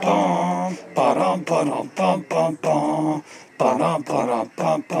Ba-dum, ba-dum, bum, bum, bum. Ba-dum, ba-dum,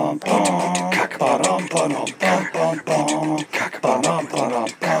 bum, bum, bum. Ba-dum, ba-dum, bum, bum, bum. Ba-dum, ba-dum,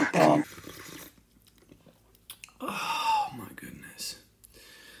 bum, bum. Oh my goodness.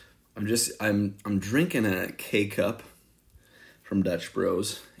 I'm drinking a K-Cup from Dutch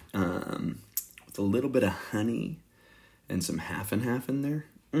Bros with a little bit of honey and some half and half in there.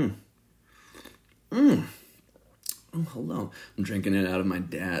 Oh, hello. I'm drinking it out of my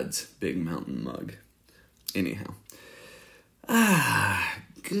dad's Big Mountain mug. Anyhow.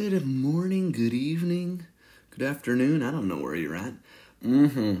 Good morning, good evening, good afternoon. I don't know where you're at.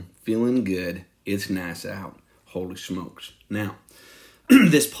 Feeling good. It's nice out. Holy smokes. Now,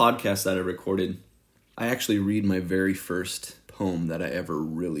 this podcast that I recorded, I actually read my very first poem that I ever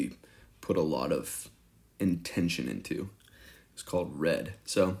really put a lot of intention into. It's called Red.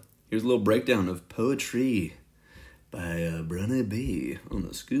 So, here's a little breakdown of poetry by Brunny B on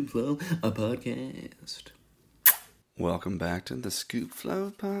the Scoop Flow podcast. Welcome back to the Scoop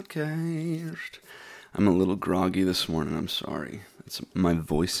Flow podcast. I'm a little groggy this morning. I'm sorry. My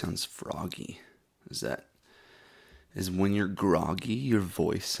voice sounds froggy. Is when you're groggy, your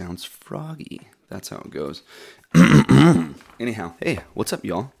voice sounds froggy. That's how it goes. Anyhow, hey, what's up,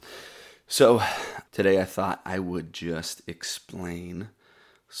 y'all? So, today I thought I would just explain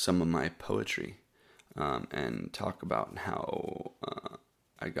some of my poetry and talk about how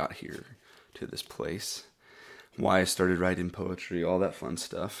I got here to this place, why I started writing poetry, all that fun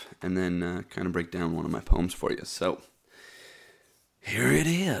stuff, and then kind of break down one of my poems for you. So, here it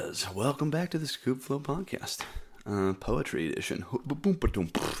is. Welcome back to the Scoop Flow podcast, poetry edition.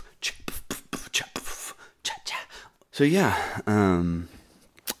 So yeah,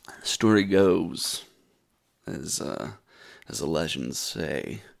 story goes, as the legends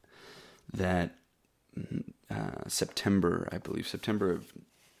say, that September of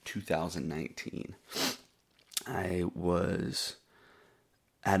 2019, I was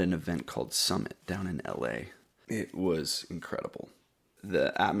at an event called Summit down in LA. It was incredible.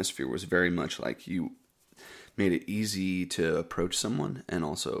 The atmosphere was very much like you made it easy to approach someone and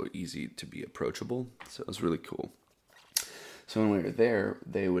also easy to be approachable. So it was really cool. So when we were there,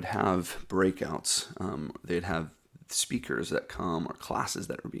 they would have breakouts. They'd have speakers that come or classes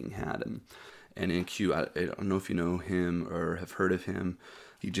that were being had. And in Q, I don't know if you know him or have heard of him.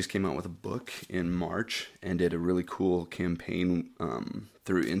 He just came out with a book in March and did a really cool campaign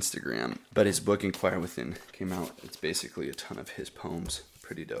through Instagram. But his book, Inquire Within, came out. It's basically a ton of his poems.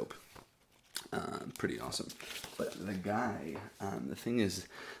 Pretty dope. Pretty awesome. But the guy, the thing is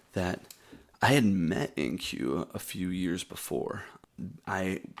that I had met NQ a few years before.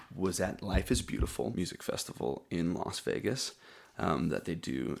 I was at Life is Beautiful music festival in Las Vegas that they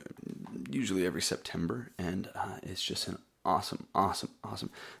do usually every September, and it's just an awesome.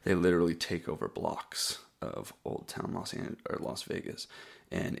 They literally take over blocks of Old Town Las Vegas,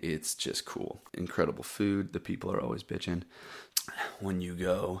 and it's just cool. Incredible food. The people are always bitching. When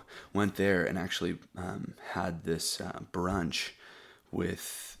you went there and actually had this brunch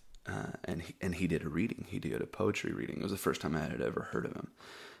with. And he did a reading. He did a poetry reading. It was the first time I had ever heard of him,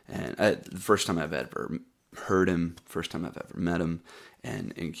 and the first time I've ever heard him, first time I've ever met him.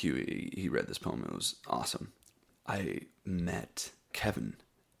 And in Q, he read this poem. It was awesome. I met Kevin.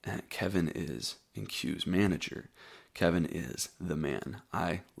 Kevin is in Q's manager. Kevin is the man.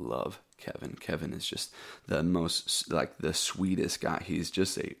 I love Kevin. Kevin is just the most, the sweetest guy. He's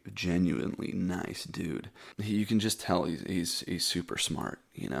just a genuinely nice dude. You can just tell he's super smart,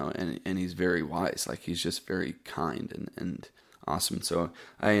 and he's very wise. He's just very kind and awesome. So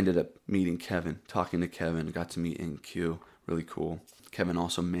I ended up meeting Kevin, talking to Kevin, got to meet NQ. Really cool. Kevin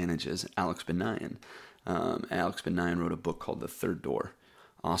also manages Alex Benayan. Alex Benayan wrote a book called The Third Door.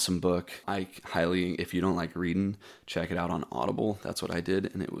 Awesome book. I highly, if you don't like reading, check it out on Audible. That's what I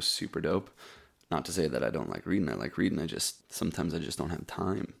did, and it was super dope. Not to say that I don't like reading. I like reading. Sometimes I just don't have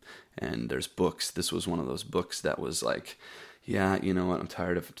time. And there's books. This was one of those books that was like, yeah, you know what? I'm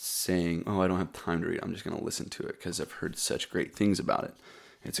tired of saying, I don't have time to read. I'm just going to listen to it because I've heard such great things about it.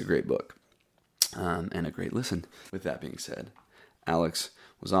 It's a great book and a great listen. With that being said, Alex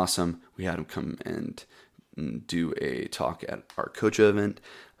was awesome. We had him come and do a talk at our Coach event.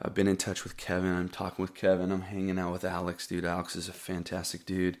 I've been in touch with Kevin. I'm talking with Kevin. I'm hanging out with Alex, dude. Alex is a fantastic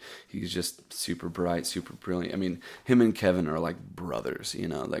dude. He's just super bright, super brilliant. I mean, him and Kevin are like brothers,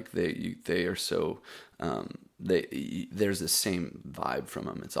 they are so, there's the same vibe from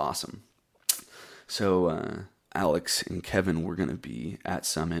them. It's awesome. So, Alex and Kevin were going to be at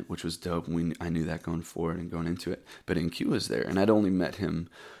Summit, which was dope. I knew that going forward and going into it. But NQ was there, and I'd only met him,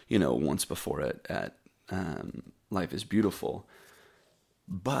 once before at Life is Beautiful.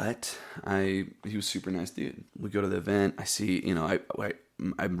 But he was a super nice dude. We go to the event. I see,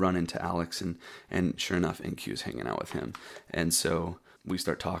 I run into Alex, and sure enough, NQ is hanging out with him. And so we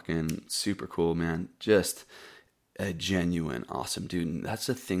start talking. Super cool, man. Just a genuine, awesome dude. And that's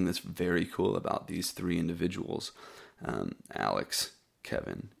the thing that's very cool about these three individuals, Alex,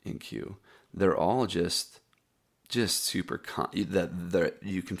 Kevin, NQ. They're all just super that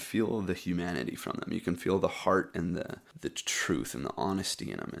you can feel the humanity from them. You can feel the heart and the truth and the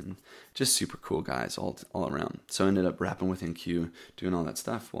honesty in them, and just super cool guys all around. So I ended up rapping with NQ, doing all that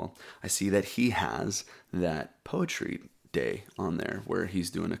stuff. Well, I see that he has that poetry day on there where he's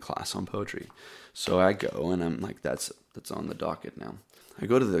doing a class on poetry. So I go, and I'm like, that's on the docket now. I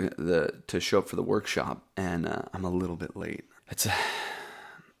go to to show up for the workshop, and I'm a little bit late. It's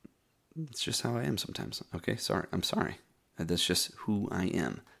just how I am sometimes. Okay, sorry. I'm sorry. That's just who I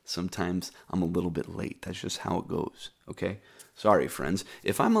am. Sometimes I'm a little bit late. That's just how it goes. Okay? Sorry, friends.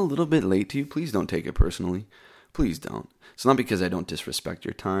 If I'm a little bit late to you, please don't take it personally. Please don't. It's not because I don't disrespect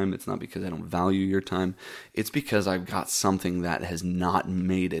your time. It's not because I don't value your time. It's because I've got something that has not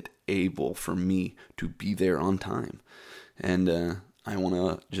made it able for me to be there on time. And I want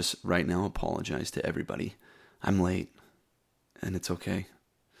to just right now apologize to everybody. I'm late, and it's okay.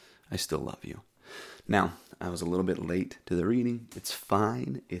 I still love you. Now, I was a little bit late to the reading. It's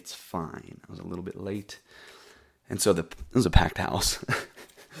fine. It's fine. I was a little bit late. And so it was a packed house.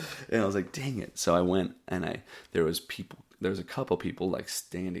 And I was like, dang it. So I went, and there was a couple people like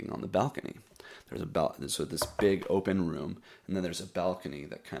standing on the balcony. So this big open room, and then there's a balcony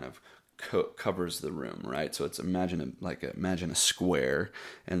that kind of covers the room, right? So it's imagine a square,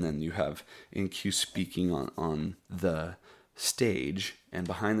 and then you have NQ speaking on the stage, and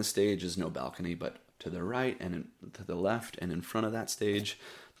behind the stage is no balcony, but to the right and to the left and in front of that stage,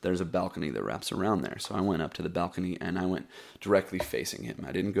 there's a balcony that wraps around there. So I went up to the balcony, and I went directly facing him.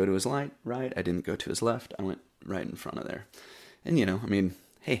 I didn't go to his right, I didn't go to his left. I went right in front of there. And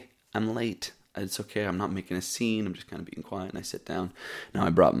hey, I'm late. It's okay. I'm not making a scene. I'm just kind of being quiet, and I sit down. Now I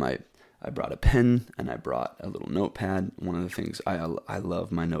brought a pen, and I brought a little notepad. One of the things, I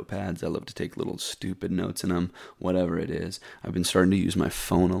love my notepads. I love to take little stupid notes in them, whatever it is. I've been starting to use my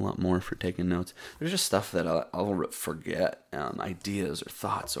phone a lot more for taking notes. There's just stuff that I'll forget, ideas or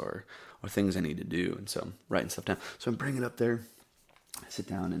thoughts or things I need to do. And so I'm writing stuff down. So I'm bringing it up there. I sit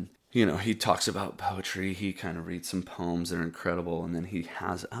down, and he talks about poetry. He kind of reads some poems that are incredible. And then he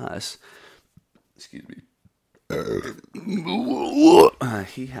has us, excuse me,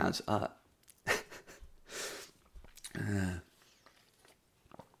 he has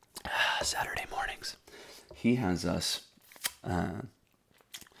Saturday mornings. He has us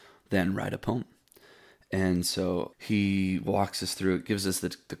then write a poem. And so he walks us through it, gives us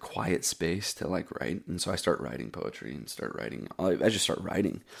the quiet space to write. And so I start writing poetry and I just start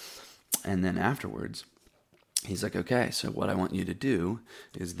writing. And then afterwards, he's like, okay, so what I want you to do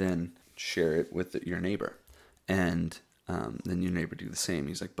is then share it with your neighbor. And then your neighbor do the same.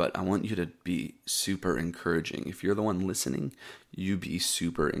 He's like, but I want you to be super encouraging. If you're the one listening, you be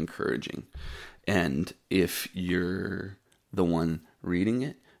super encouraging. And if you're the one reading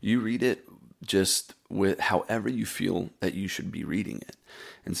it, you read it just with however you feel that you should be reading it.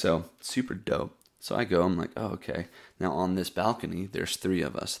 And so, super dope. So I go, I'm like, oh, okay. Now on this balcony, there's three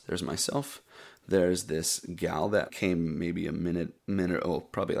of us. There's myself. There's this gal that came maybe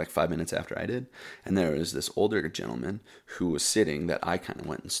probably like 5 minutes after I did. And there was this older gentleman who was sitting that I kind of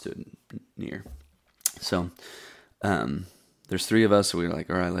went and stood near. So there's three of us. So we were like,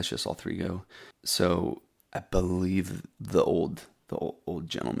 all right, let's just all three go. So I believe the old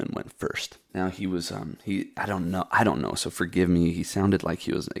gentleman went first. Now he was, I don't know. So forgive me. He sounded like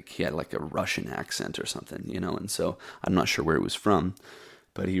he had like a Russian accent or something, and so I'm not sure where he was from.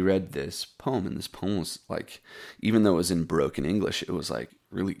 But he read this poem, and this poem was like, even though it was in broken English, it was like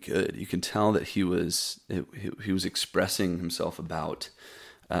really good. You can tell that he was expressing himself about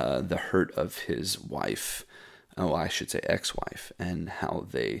the hurt of his wife, I should say ex-wife, and how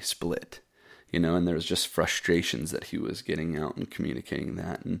they split, and there was just frustrations that he was getting out and communicating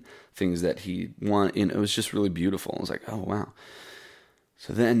that, and things that he wanted. It was just really beautiful. I was like, oh, wow.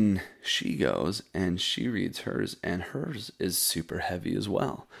 So then she goes and she reads hers, and hers is super heavy as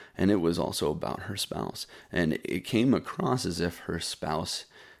well. And it was also about her spouse. And it came across as if her spouse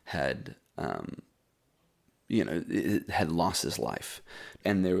had, had lost his life.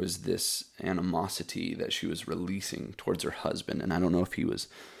 And there was this animosity that she was releasing towards her husband. And I don't know if he was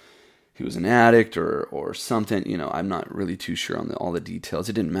an addict or something. I'm not really too sure on all the details.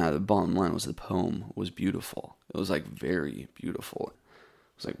 It didn't matter. The bottom line was the poem was beautiful. It was like very beautiful. I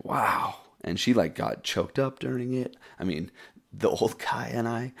was like, wow. And she got choked up during it. I mean, the old guy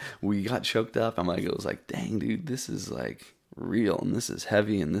and we got choked up. It was like, dang, dude, this is like real, and this is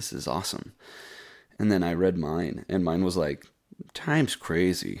heavy, and this is awesome. And then I read mine, and mine was like, time's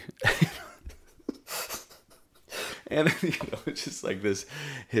crazy. And it's just like this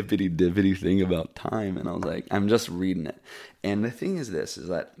hippity-dippity thing about time. And I was like, I'm just reading it. And the thing is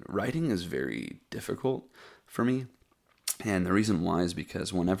that writing is very difficult for me. And the reason why is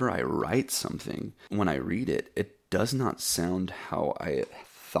because whenever I write something, when I read it, it does not sound how I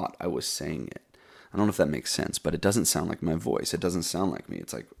thought I was saying it. I don't know if that makes sense, but it doesn't sound like my voice. It doesn't sound like me.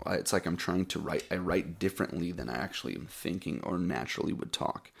 It's like I'm trying to write. I write differently than I actually am thinking or naturally would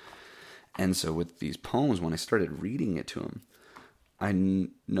talk. And so with these poems, when I started reading it to him, I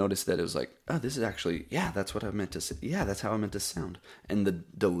noticed that it was like, oh, this is actually, yeah, that's what I meant to say. Yeah, that's how I meant to sound. And the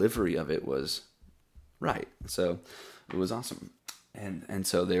delivery of it was right. So it was awesome. And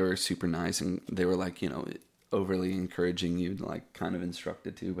so they were super nice, and they were like, overly encouraging you, like kind of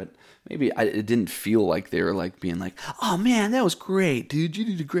instructed to, but maybe it didn't feel like they were like being like, oh man, that was great, dude, you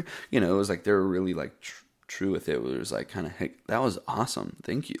did great. It was like they were really like true with it. It was like kind of, hey, that was awesome,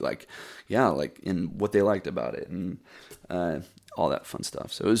 thank you, like, yeah, like in what they liked about it, and all that fun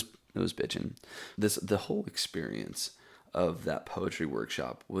stuff. So it was bitching. The whole experience of that poetry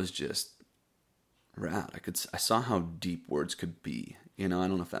workshop was just rad. I saw how deep words could be. I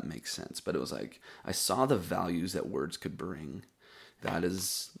don't know if that makes sense, but it was like I saw the values that words could bring. That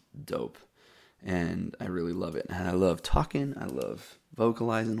is dope, and I really love it. And I love talking. I love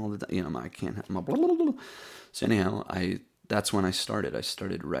vocalizing all the time. I can't have my blah, blah, blah. So anyhow, that's when I started. I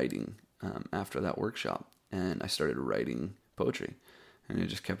started writing after that workshop, and I started writing poetry, and I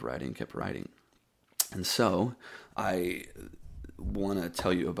just kept writing. And so I want to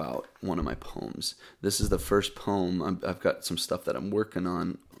tell you about one of my poems. This is the first poem. I've got some stuff that I'm working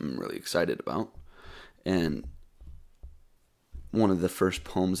on, I'm really excited about. And one of the first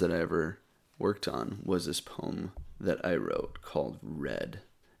poems that I ever worked on was this poem that I wrote called Red.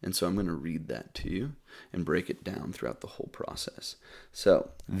 And so I'm going to read that to you and break it down throughout the whole process.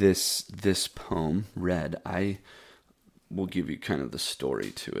 So this poem, Red, I will give you kind of the story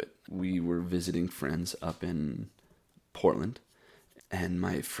to it. We were visiting friends up in Portland, and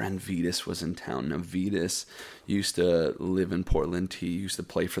my friend Vitas was in town. Now, Vitas used to live in Portland. He used to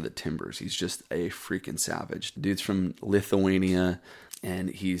play for the Timbers. He's just a freaking savage. Dude's from Lithuania, and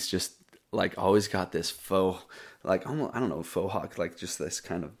he's just, like, always got this faux, like, almost, I don't know, faux hawk, like, just this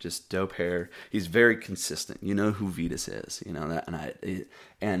kind of just dope hair. He's very consistent. You know who Vitas is, that,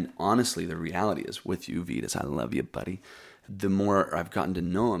 and honestly, the reality is, with you, Vitas, I love you, buddy. The more I've gotten to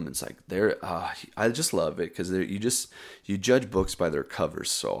know him, it's like I just love it, because you judge books by their covers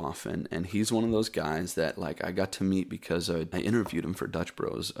so often, and he's one of those guys that, like, I got to meet because I interviewed him for Dutch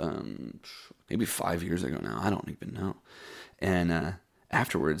Bros maybe 5 years ago now. I don't even know. And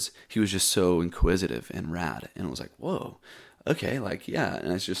afterwards, he was just so inquisitive and rad, and it was like, whoa, okay, like, yeah.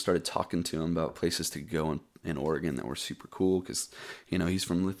 And I just started talking to him about places to go in Oregon that were super cool, because he's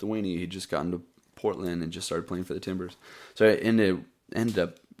from Lithuania. He'd just gotten to Portland and just started playing for the Timbers. So I ended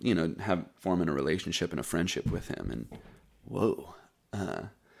up, forming a relationship and a friendship with him. And whoa,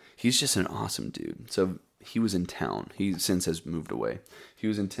 he's just an awesome dude. So he was in town. He since has moved away. He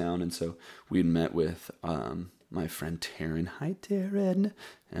was in town, and so we had met with my friend Taryn. Hi, Taryn.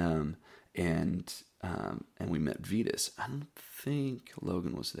 And we met Vitas. I don't think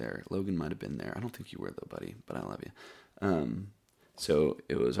Logan was there. Logan might have been there. I don't think you were though, buddy. But I love you. So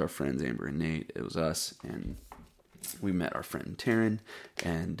it was our friends Amber and Nate. It was us, and we met our friend Taryn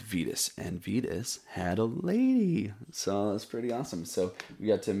and Vitas. And Vitas had a lady, so it's pretty awesome. So we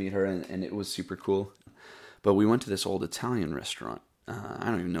got to meet her, and it was super cool. But we went to this old Italian restaurant. I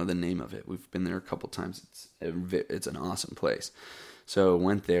don't even know the name of it. We've been there a couple times. It's an awesome place. So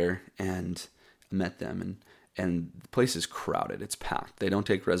went there and met them, and the place is crowded. It's packed. They don't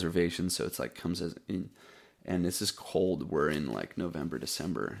take reservations, so it's like comes as in. And this is cold. We're in like November,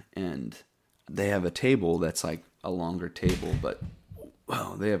 December, and they have a table that's like a longer table, but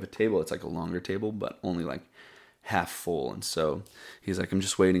they have a table that's like a longer table, but only like half full. And so he's like, I'm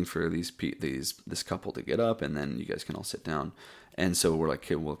just waiting for this couple to get up, and then you guys can all sit down. And so we're like,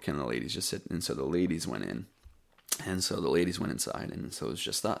 okay, well, can the ladies just sit? And so the ladies went in, and so the ladies went inside, and so it was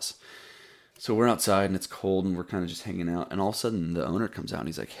just us. So we're outside, and it's cold, and we're kind of just hanging out. And all of a sudden, the owner comes out, and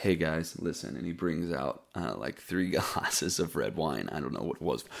he's like, hey, guys, listen. And he brings out like 3 glasses of red wine. I don't know what it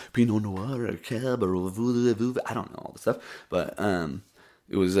was. Pinot Noir, or Cab, or I don't know all the stuff. But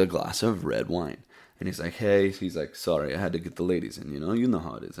it was a glass of red wine. And he's like, hey, he's like, sorry, I had to get the ladies in, you know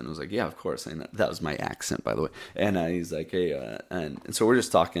how it is. And I was like, yeah, of course. And that was my accent, by the way. And he's like, hey, and so we're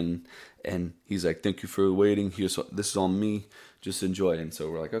just talking, and he's like, thank you for waiting. This is on me. Just enjoy. And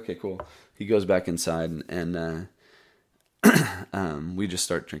so we're like, okay, cool. He goes back inside, and we just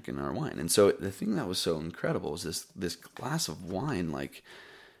start drinking our wine. And so the thing that was so incredible was this glass of wine, like,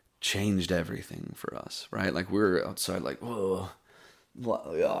 changed everything for us, right? Like, we were outside, like, whoa.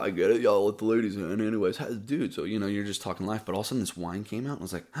 Well, yeah, I get it. Y'all let the ladies in. Anyways, dude, so, you're just talking life. But all of a sudden, this wine came out, and I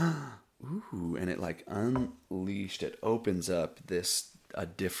was like, ooh. And it, like, unleashed. It opens up a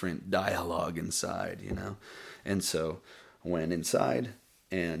different dialogue inside, And so I went inside,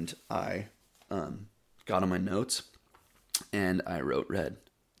 and I got on my notes, and I wrote red.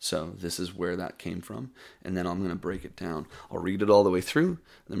 So this is where that came from. And then I'm going to break it down. I'll read it all the way through,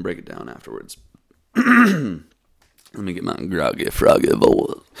 and then break it down afterwards. Let me get my groggy froggy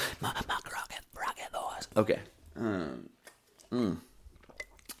voice. My groggy froggy voice. Okay.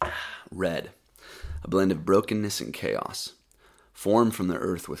 Red. A blend of brokenness and chaos. Formed from the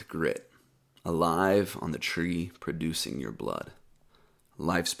earth with grit. Alive on the tree producing your blood.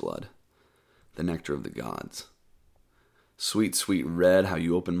 Life's blood. The nectar of the gods. Sweet, sweet red, how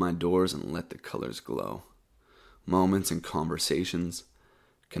you open my doors and let the colors glow. Moments and conversations.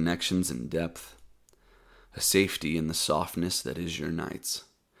 Connections in depth. A safety in the softness that is your nights.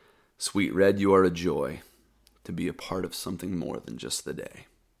 Sweet red, you are a joy to be a part of something more than just the day.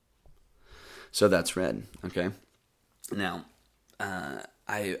 So that's red, okay? Now,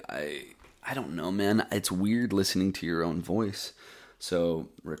 I don't know, man. It's weird listening to your own voice. So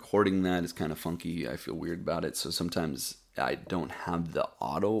recording that is kind of funky. I feel weird about it. So sometimes I don't have the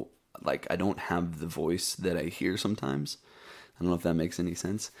I don't have the voice that I hear sometimes. I don't know if that makes any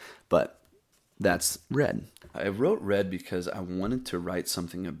sense, but that's red. I wrote red because I wanted to write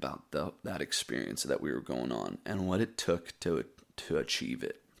something about that experience that we were going on and what it took to achieve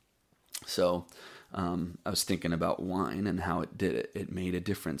it. So I was thinking about wine and how it did it. It made a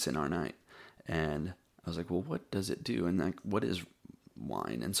difference in our night. And I was like, well, what does it do? And like, what is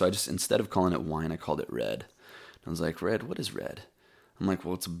wine? And so I just, instead of calling it wine, I called it red. And I was like, red, what is red? I'm like,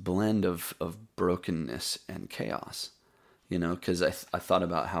 well, it's a blend of brokenness and chaos, because I thought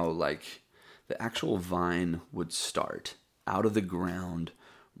about how, like, the actual vine would start out of the ground,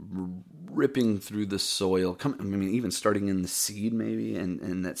 ripping through the soil, even starting in the seed maybe,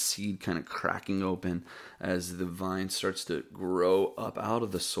 and that seed kind of cracking open as the vine starts to grow up out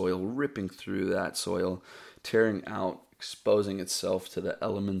of the soil, ripping through that soil, tearing out, exposing itself to the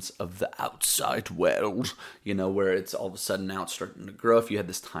elements of the outside world, where it's all of a sudden now it's starting to grow. If you had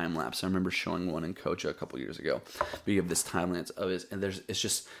this time lapse, I remember showing one in Kocha a couple years ago, but you have this time lapse of it, and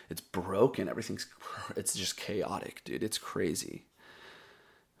it's broken. It's just chaotic, dude. It's crazy.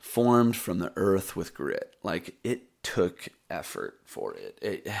 Formed from the earth with grit. Like, it took effort for it.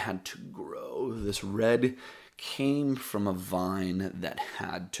 It had to grow. This red came from a vine that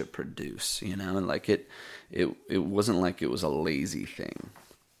had to produce, and like it wasn't like it was a lazy thing.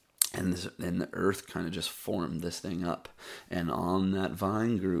 And the earth kind of just formed this thing up. And on that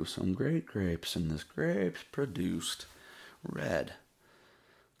vine grew some great grapes, and this grapes produced red.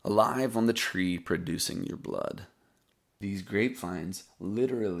 Alive on the tree producing your blood. These grapevines,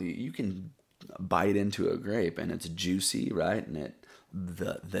 literally, you can bite into a grape and it's juicy, right? And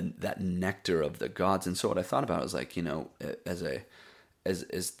that nectar of the gods. And so what I thought about was like,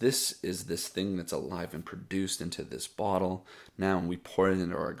 as this is this thing that's alive and produced into this bottle. Now when we pour it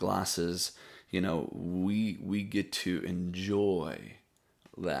into our glasses, we get to enjoy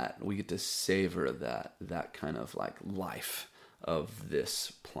that. We get to savor that kind of like life of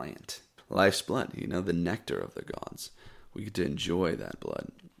this plant. Life's blood, the nectar of the gods. We get to enjoy that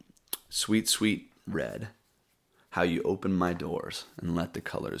blood. Sweet, sweet red. How you open my doors and let the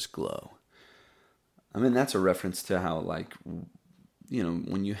colors glow. I mean, that's a reference to how, like,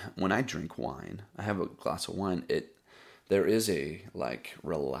 when I drink wine, I have a glass of wine, there is a, like,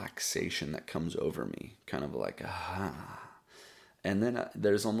 relaxation that comes over me, kind of like, and then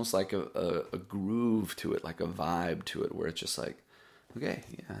there's almost like a groove to it, like a vibe to it, where it's just like, okay,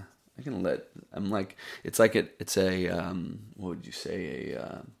 yeah, it's what would you say,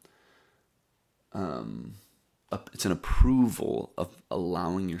 it's an approval of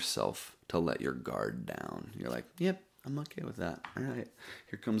allowing yourself to let your guard down. You're like, yep, I'm okay with that. All right,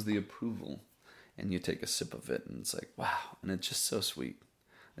 here comes the approval. And you take a sip of it, and it's like, wow. And it's just so sweet.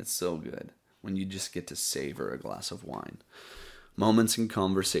 It's so good when you just get to savor a glass of wine. Moments and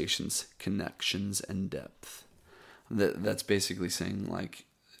conversations, connections and depth. That's basically saying, like,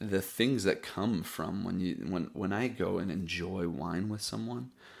 the things that come from when I go and enjoy wine with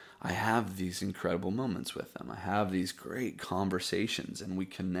someone, I have these incredible moments with them. I have these great conversations, and we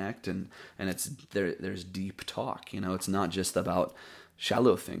connect, and there's deep talk. It's not just about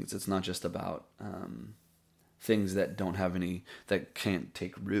shallow things. It's not just about things that that can't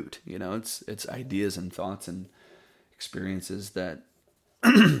take root. It's ideas and thoughts and experiences that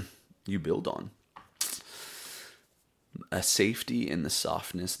you build on. A safety in the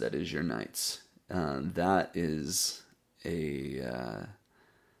softness that is your nights. That is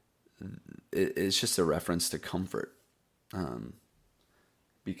it's just a reference to comfort.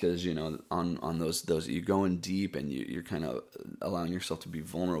 Because, on those you're going deep and you're kind of allowing yourself to be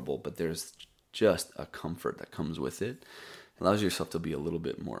vulnerable, but there's just a comfort that comes with it. It allows yourself to be a little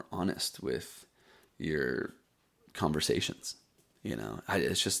bit more honest with your conversations.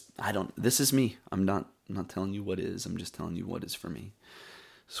 This is me. I'm not telling you what is, I'm just telling you what is for me.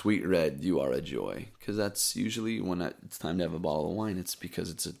 Sweet Red, you are a joy. Because that's usually when it's time to have a bottle of wine, it's because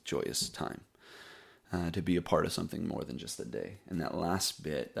it's a joyous time. To be a part of something more than just a day. And that last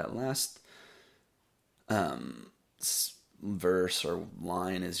verse or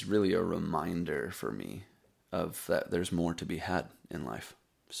line is really a reminder for me of that there's more to be had in life.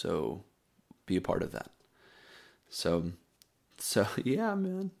 So be a part of that. So yeah,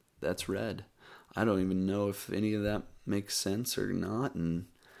 man, that's Red. I don't even know if any of that makes sense or not, and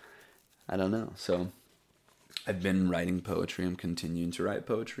I don't know. So I've been writing poetry. I'm continuing to write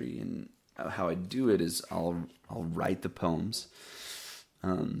poetry, and how I do it is I'll write the poems,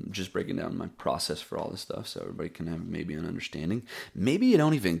 just breaking down my process for all this stuff so everybody can have maybe an understanding. Maybe you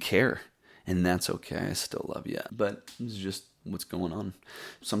don't even care, and that's okay. I still love you. But it's just what's going on.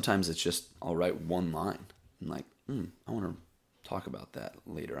 Sometimes it's just I'll write one line. I'm like, I want to talk about that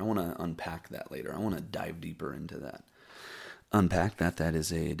later. I want to unpack that later. I want to dive deeper into that. Unpack that. That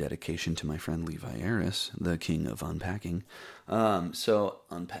is a dedication to my friend Levi Aris, the king of unpacking. So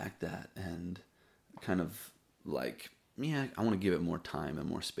unpack that and kind of like, I want to give it more time and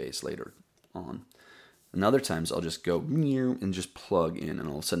more space later on. And other times I'll just go and just plug in, and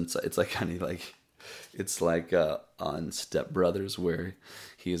all of a sudden it's like kind of like, it's like on Step Brothers where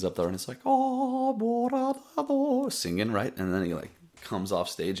he is up there and it's like, oh, singing, right? And then he like comes off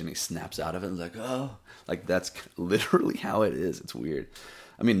stage and he snaps out of it and is like, oh, like that's literally how it is. It's weird.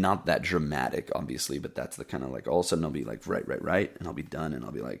 I mean, not that dramatic, obviously, but that's the kind of like, all of a sudden I'll be like, right, and I'll be done and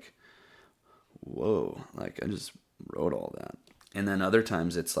I'll be like, whoa, like I just wrote all that. And then other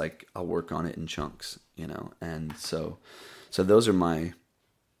times it's like, I'll work on it in chunks, and so those are my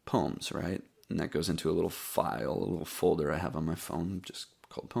poems, right? And that goes into a little file, a little folder I have on my phone just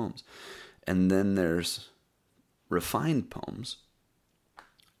called poems. And then there's refined poems.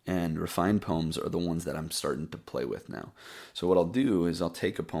 And refined poems are the ones that I'm starting to play with now. So what I'll do is I'll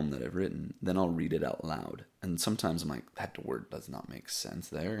take a poem that I've written, then I'll read it out loud. And sometimes I'm like, that word does not make sense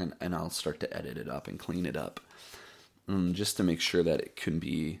there. And I'll start to edit it up and clean it up. Just to make sure that it can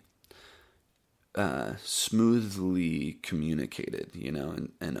be smoothly communicated,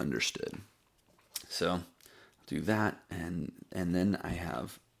 and understood. So I'll do that, and then I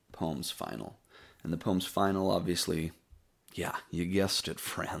have Poems Final. And the Poems Final, obviously, yeah, you guessed it,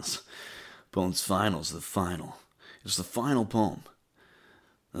 friends. Poems Final's the final. It's the final poem.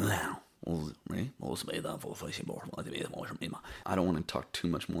 Now, I don't want to talk too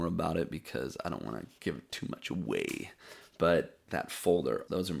much more about it because I don't want to give too much away. But that folder,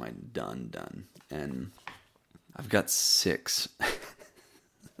 those are my done. And I've got 6.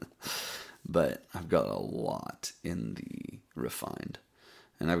 But I've got a lot in the refined.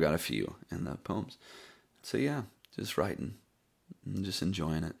 And I've got a few in the poems. So yeah, just writing. And just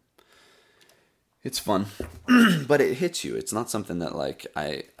enjoying it. It's fun. But it hits you. It's not something that like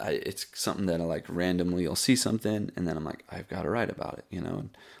it's something that I like randomly I'll see something and then I'm like, I've got to write about it, And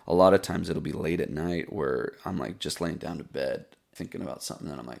a lot of times it'll be late at night where I'm like just laying down to bed thinking about something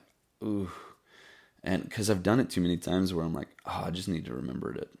and I'm like, ooh. And because I've done it too many times where I'm like, I just need to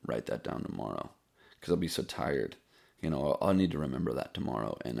remember to write that down tomorrow because I'll be so tired. I'll need to remember that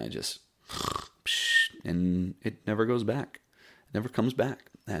tomorrow. And I just, and it never goes back. It never comes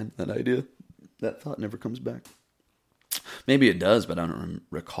back. That idea, that thought never comes back. Maybe it does, but I don't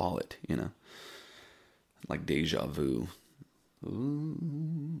recall it, Like deja vu.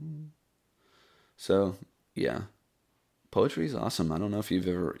 Ooh. So, yeah. Poetry is awesome. I don't know if you've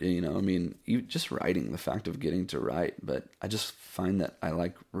ever, you just writing, the fact of getting to write, but I just find that I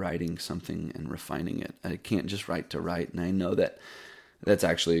like writing something and refining it. I can't just write to write, and I know that that's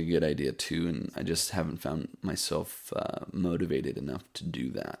actually a good idea too, and I just haven't found myself motivated enough to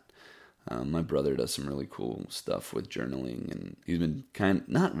do that. My brother does some really cool stuff with journaling, and he's been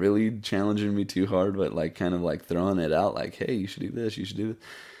not really challenging me too hard, but like kind of like throwing it out like, hey, you should do this, you should do this.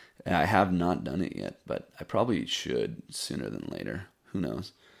 I have not done it yet, but I probably should sooner than later. Who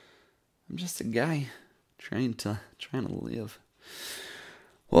knows? I'm just a guy trying to live.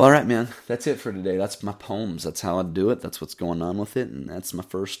 Well, all right, man. That's it for today. That's my poems. That's how I do it. That's what's going on with it, and that's my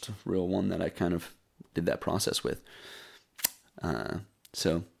first real one that I kind of did that process with.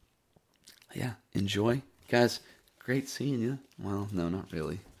 So, yeah, enjoy, guys. Great seeing you. Well, no, not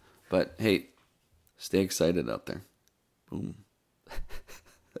really, but hey, stay excited out there. Boom.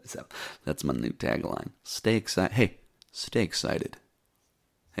 That's my new tagline. Stay excited. Hey, stay excited.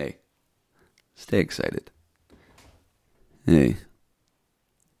 Hey, stay excited. Hey,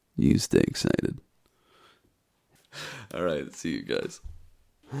 you stay excited. All right, see you guys.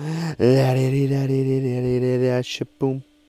 La-di-di-da-di-di-da-di-da-da, shaboom.